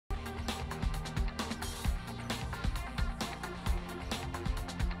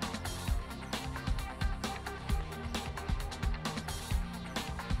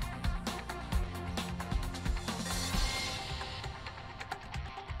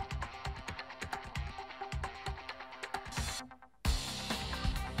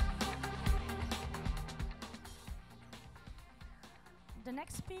The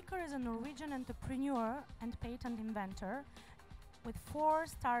next speaker is a Norwegian entrepreneur and patent inventor with 4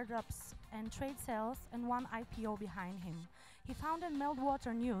 startups and trade sales and 1 IPO behind him. He founded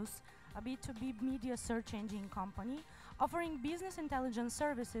Meltwater News, a B2B media search engine company, offering business intelligence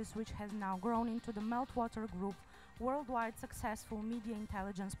services which has now grown into the Meltwater Group, worldwide successful media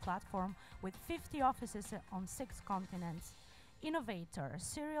intelligence platform with 50 offices on 6 continents. Innovator,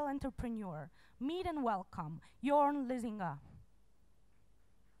 serial entrepreneur, meet and welcome, Jorn Lyseggen.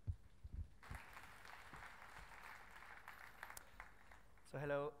 So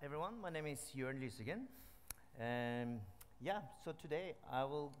hello everyone, my name is Jorn Lyseggen. So today I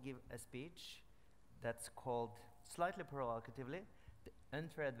will give a speech that's called, slightly provocatively, the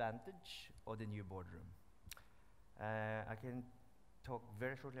unfair advantage of the new boardroom. I can talk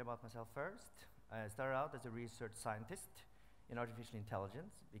very shortly about myself first. I started out as a research scientist in artificial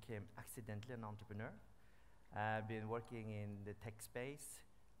intelligence, became accidentally an entrepreneur. I've been working in the tech space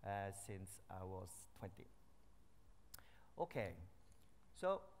since I was 20. Okay.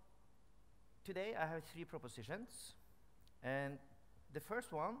 So today I have 3 propositions, and the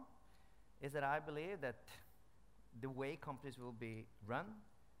first one is that I believe that the way companies will be run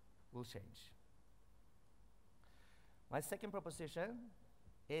will change. My second proposition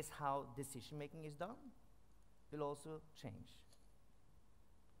is how decision making is done will also change.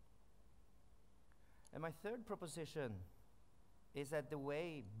 And my third proposition is that the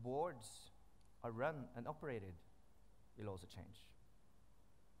way boards are run and operated will also change.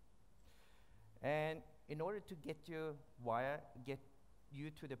 And in order to get you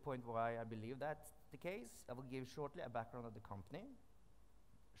to the point why I believe that's the case, I will give shortly a background of the company,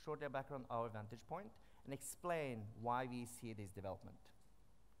 shortly a background of our vantage point, and explain why we see this development.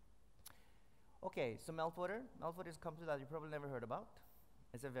 Okay, so Meltwater is a company that you probably never heard about.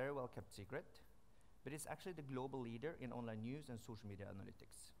 It's a very well kept secret, but it's actually the global leader in online news and social media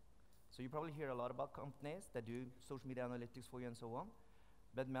analytics. So you probably hear a lot about companies that do social media analytics for you and so on.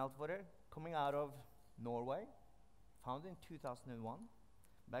 But Meltwater, coming out of Norway, founded in 2001.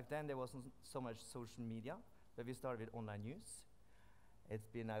 Back then there wasn't so much social media, but we started with online news. It's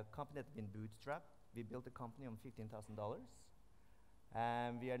been a company that's been bootstrapped. We built a company on $15,000.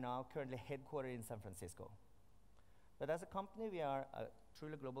 And we are now currently headquartered in San Francisco. But as a company, we are a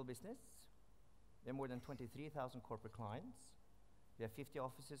truly global business. We have more than 23,000 corporate clients. We have 50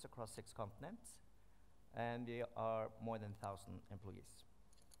 offices across 6 continents. And we are more than 1,000 employees.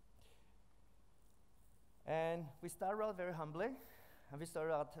 And we started out very humbly,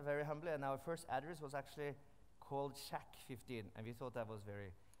 and our first address was actually called Shack 15, and we thought that was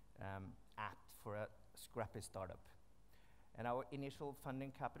very apt for a scrappy startup. And our initial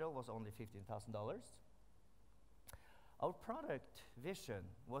funding capital was only $15,000. Our product vision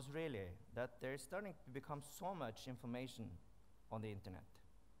was really that there's starting to become so much information on the internet,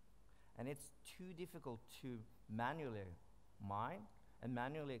 and it's too difficult to manually mine and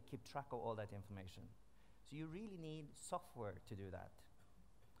manually keep track of all that information. So you really need software to do that.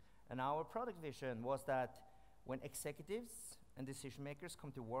 And our product vision was that when executives and decision makers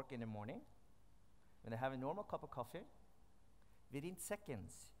come to work in the morning, when they have a normal cup of coffee, within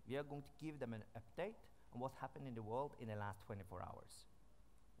seconds, we are going to give them an update on what happened in the world in the last 24 hours.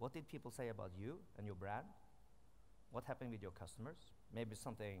 What did people say about you and your brand? What happened with your customers? Maybe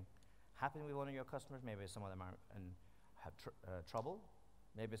something happened with one of your customers, maybe some of them are have trouble.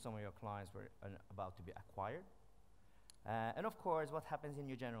 Maybe some of your clients were about to be acquired. And of course, what happens in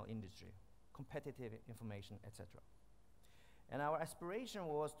your general industry, competitive information, etc. And our aspiration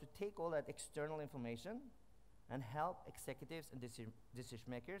was to take all that external information and help executives and decision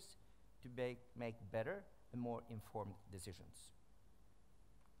makers to make better and more informed decisions.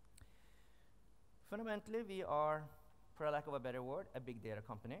 Fundamentally, we are, for lack of a better word, a big data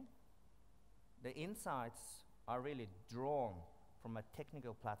company. The insights are really drawn from a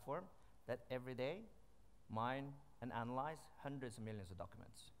technical platform that every day mine and analyze hundreds of millions of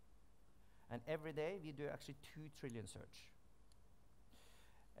documents. And every day we do actually 2 trillion search.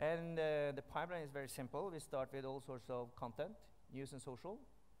 And the pipeline is very simple. We start with all sorts of content, news and social,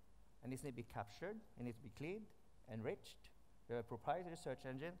 and this needs to be captured, it needs to be cleaned, enriched. We have a proprietary search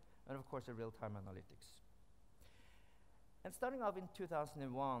engine, and of course a real-time analytics. And starting off in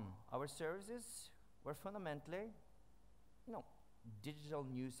 2001, our services were fundamentally, digital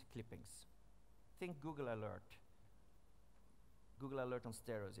news clippings. Think Google Alert on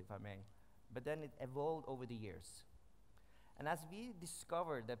steroids, if I may. But then it evolved over the years. And as we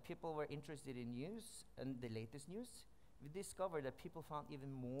discovered that people were interested in news and the latest news, we discovered that people found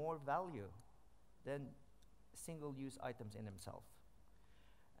even more value than single-use items in themselves.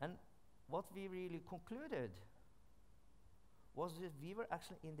 And what we really concluded was that we were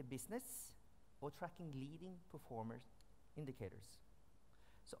actually in the business of tracking leading performance indicators.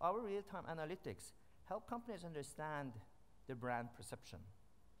 So our real-time analytics help companies understand their brand perception.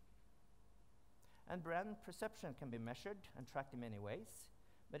 And brand perception can be measured and tracked in many ways,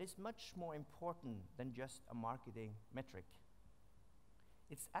 but it's much more important than just a marketing metric.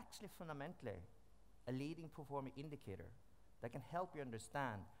 It's actually fundamentally a leading performing indicator that can help you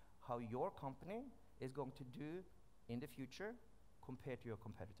understand how your company is going to do in the future compared to your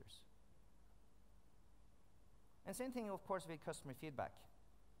competitors. And same thing, of course, with customer feedback.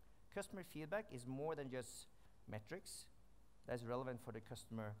 Customer feedback is more than just metrics that's relevant for the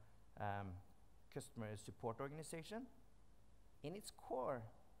customer support organization. In its core,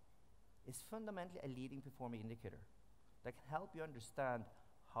 is fundamentally a leading performing indicator that can help you understand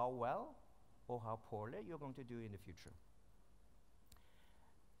how well or how poorly you're going to do in the future.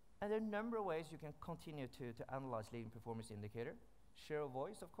 And there are a number of ways you can continue to analyze leading performance indicator. Share of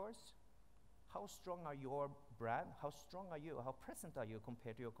voice, of course. How strong are your brand? How strong are you? How present are you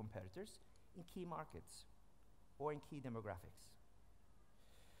compared to your competitors in key markets or in key demographics?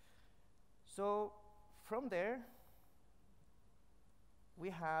 So from there, we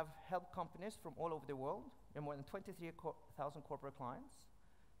have helped companies from all over the world. We have more than 23,000 corporate clients.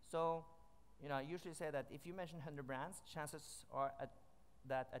 So, I usually say that if you mention 100 brands, chances are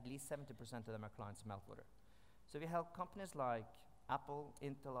that at least 70% of them are clients of Meltwater. So we help companies like Apple,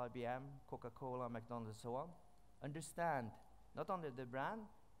 Intel, IBM, Coca-Cola, McDonald's, and so on, understand not only the brand,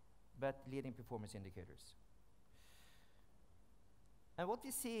 but leading performance indicators. And what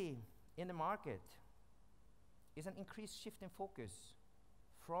we see in the market is an increased shift in focus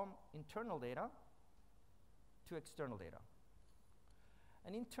from internal data to external data.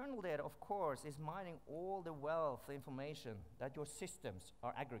 And internal data, of course, is mining all the wealth of information that your systems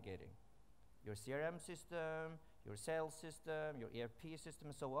are aggregating. Your CRM system, your sales system, your ERP system,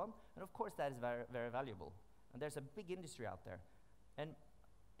 and so on. And of course, that is very, very valuable. And there's a big industry out there. And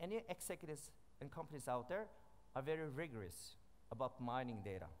any executives and companies out there are very rigorous about mining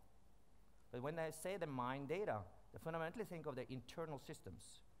data. But when they say they mine data, they fundamentally think of their internal systems.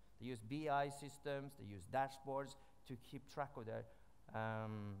 They use BI systems, they use dashboards to keep track of their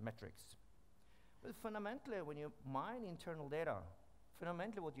metrics. But fundamentally, when you mine internal data,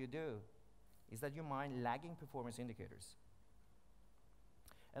 fundamentally what you do is that you mine lagging performance indicators.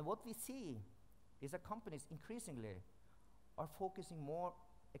 And what we see is that companies increasingly are focusing more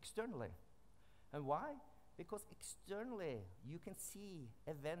externally. And why? Because externally, you can see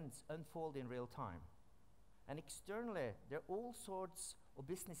events unfold in real time. And externally, there are all sorts of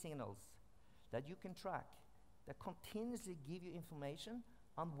business signals that you can track that continuously give you information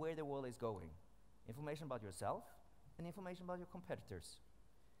on where the world is going. Information about yourself and information about your competitors.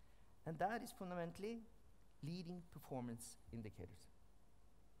 And that is fundamentally leading performance indicators.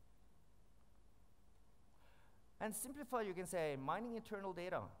 And simplified, you can say mining internal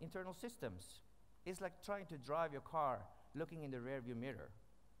data, internal systems, is like trying to drive your car looking in the rearview mirror.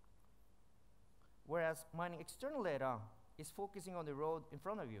 Whereas mining external data is focusing on the road in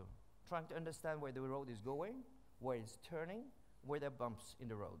front of you, trying to understand where the road is going, where it's turning, where there are bumps in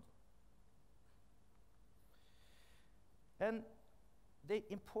the road. And the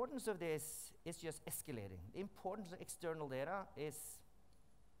importance of this is just escalating. The importance of external data is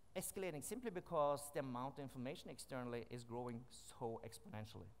escalating simply because the amount of information externally is growing so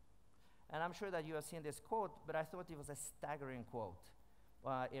exponentially. And I'm sure that you have seen this quote, but I thought it was a staggering quote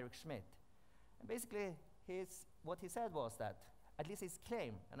by Eric Schmidt. And basically, what he said was that, at least his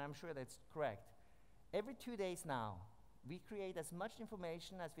claim, and I'm sure that's correct, every 2 days now, we create as much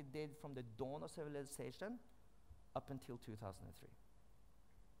information as we did from the dawn of civilization up until 2003.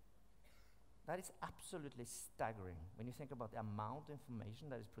 That is absolutely staggering when you think about the amount of information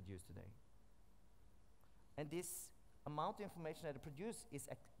that is produced today. And this amount of information that is produced is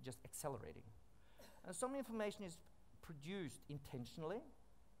just accelerating. And some information is produced intentionally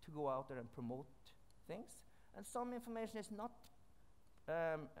to go out there and promote things, and some information is not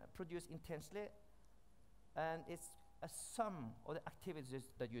produced intentionally, and it's a sum of the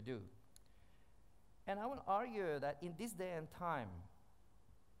activities that you do. And I will argue that in this day and time,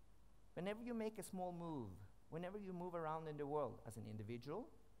 whenever you make a small move, whenever you move around in the world as an individual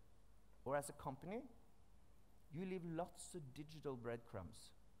or as a company, you leave lots of digital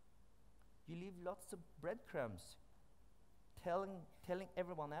breadcrumbs. You leave lots of breadcrumbs telling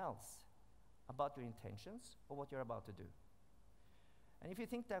everyone else about your intentions or what you're about to do. And if you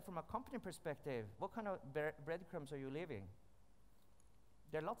think that from a company perspective, what kind of breadcrumbs are you leaving?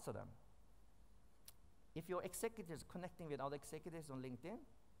 There are lots of them. If your executives are connecting with other executives on LinkedIn,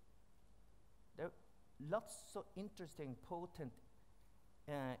 there are lots of interesting, potent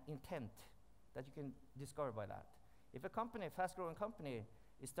intent that you can discover by that. If a company, a fast-growing company,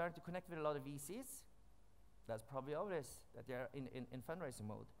 is starting to connect with a lot of VCs, that's probably obvious that they're in fundraising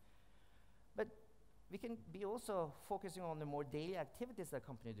mode. But we can be also focusing on the more daily activities that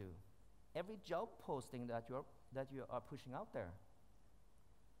company do. Every job posting that you are pushing out there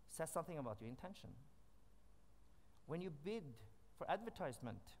says something about your intention. When you bid for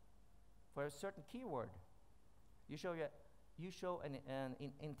advertisement for a certain keyword, you show an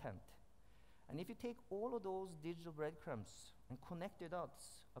intent. And if you take all of those digital breadcrumbs and connect the dots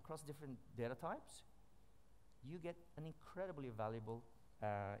across different data types, you get an incredibly valuable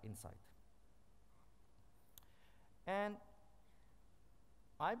insight. And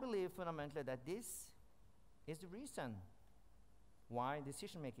I believe fundamentally that this is the reason why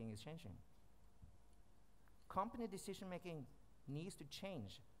decision making is changing. Company decision making needs to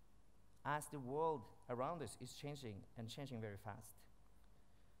change as the world around us is changing and changing very fast.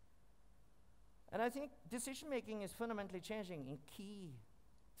 And I think decision making is fundamentally changing in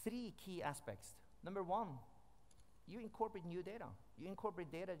three key aspects. Number one, you incorporate new data. You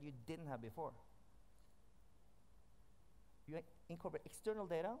incorporate data you didn't have before. You incorporate external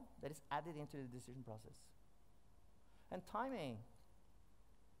data that is added into the decision process. And timing.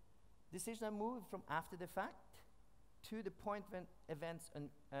 Decisions are moved from after the fact to the point when events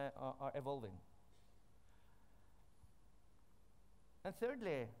are evolving. And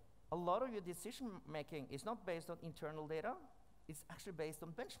thirdly, a lot of your decision making is not based on internal data, it's actually based on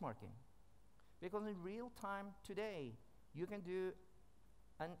benchmarking. Because in real time today, you can do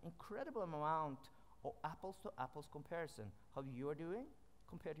an incredible amount of apples to apples comparison, how you're doing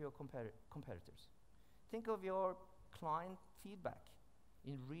compared to your competitors. Think of your client feedback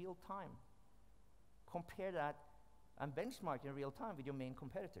in real time. Compare that and benchmark in real time with your main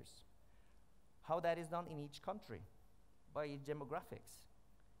competitors. How that is done in each country, by demographics.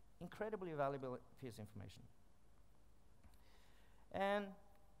 Incredibly valuable piece of information. And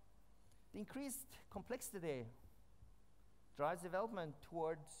the increased complexity drives development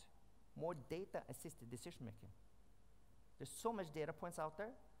towards more data-assisted decision-making. There's so much data points out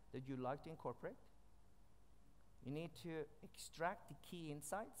there that you like to incorporate. You need to extract the key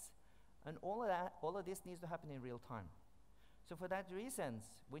insights, and all of this needs to happen in real time. So for that reasons,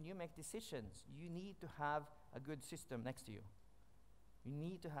 when you make decisions, you need to have a good system next to you. You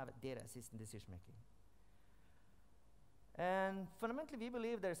need to have a data-assisted decision-making. And fundamentally, we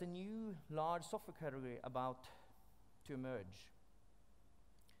believe there's a new large software category about to emerge.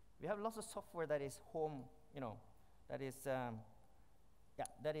 We have lots of software that is home, that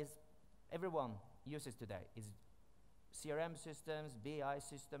is everyone uses today. Is CRM systems, BI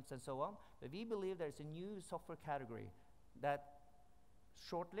systems, and so on. But we believe there's a new software category that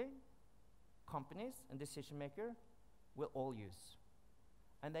shortly companies and decision makers will all use.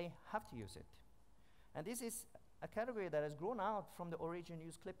 And they have to use it. And this is a category that has grown out from the origin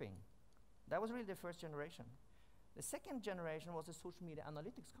use clipping. That was really the first generation. The second generation was the social media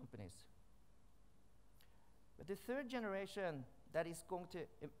analytics companies. But the third generation that is going to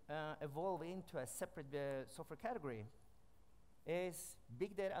evolve into a separate software category is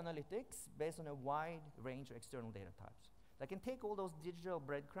big data analytics based on a wide range of external data types. That can take all those digital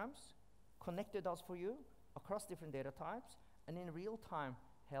breadcrumbs, connect the dots for you across different data types, and in real time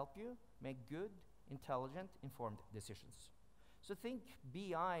help you make good, intelligent, informed decisions. So think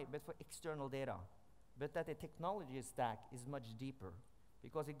BI, but for external data, but that the technology stack is much deeper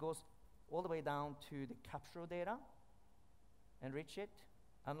because it goes all the way down to the capture of data, enrich it,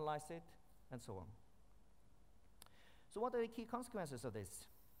 analyze it, and so on. So what are the key consequences of this?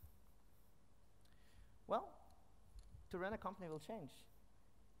 Well, to run a company will change.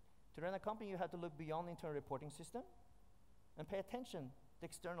 To run a company, you have to look beyond the internal reporting system and pay attention to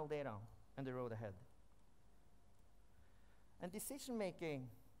external data and the road ahead. And decision making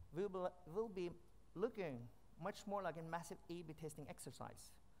will be looking much more like a massive A/B testing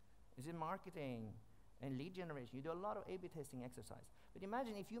exercise. Is in marketing and lead generation, you do a lot of A/B testing exercise. But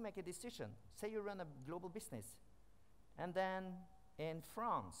imagine if you make a decision, say you run a global business, and then in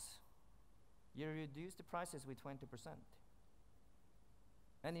France, you reduce the prices with 20%.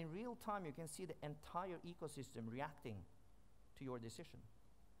 And in real time, you can see the entire ecosystem reacting to your decision.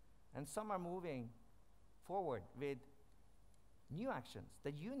 And some are moving forward with new actions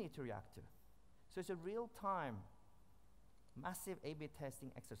that you need to react to. So it's a real-time, massive A/B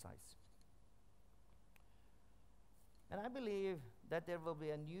testing exercise. And I believe that there will be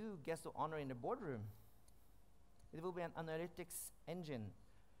a new guest of honor in the boardroom. It will be an analytics engine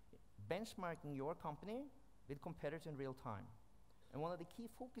benchmarking your company with competitors in real time. And one of the key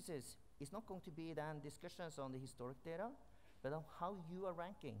focuses is not going to be then discussions on the historic data, but on how you are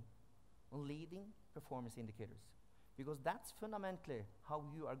ranking on leading performance indicators. Because that's fundamentally how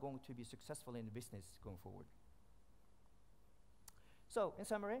you are going to be successful in the business going forward. So, in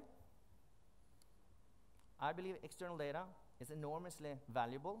summary, I believe external data is enormously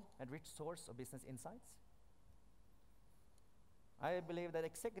valuable and rich source of business insights. I believe that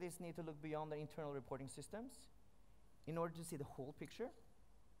executives need to look beyond their internal reporting systems in order to see the whole picture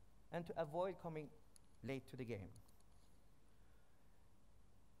and to avoid coming late to the game.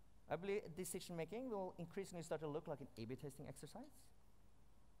 I believe decision making will increasingly start to look like an A/B testing exercise.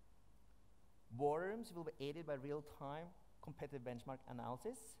 Boardrooms will be aided by real-time competitive benchmark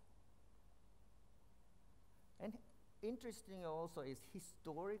analysis. And interesting also is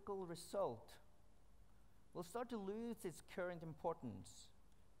historical result will start to lose its current importance,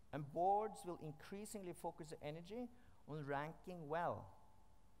 and boards will increasingly focus their energy on ranking well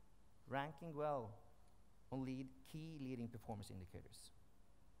on key leading performance indicators.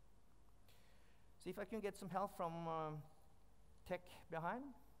 So if I can get some help from tech behind,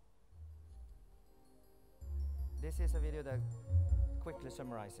 this is a video that quickly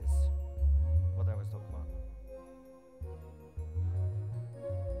summarizes what I was talking about.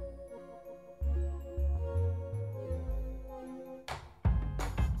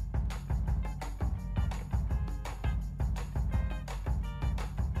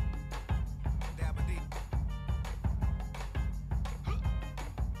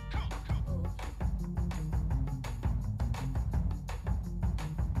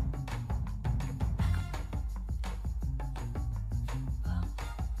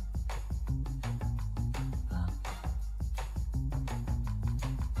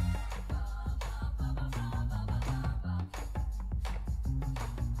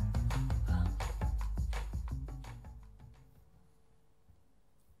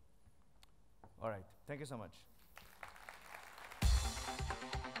 All right, thank you so much.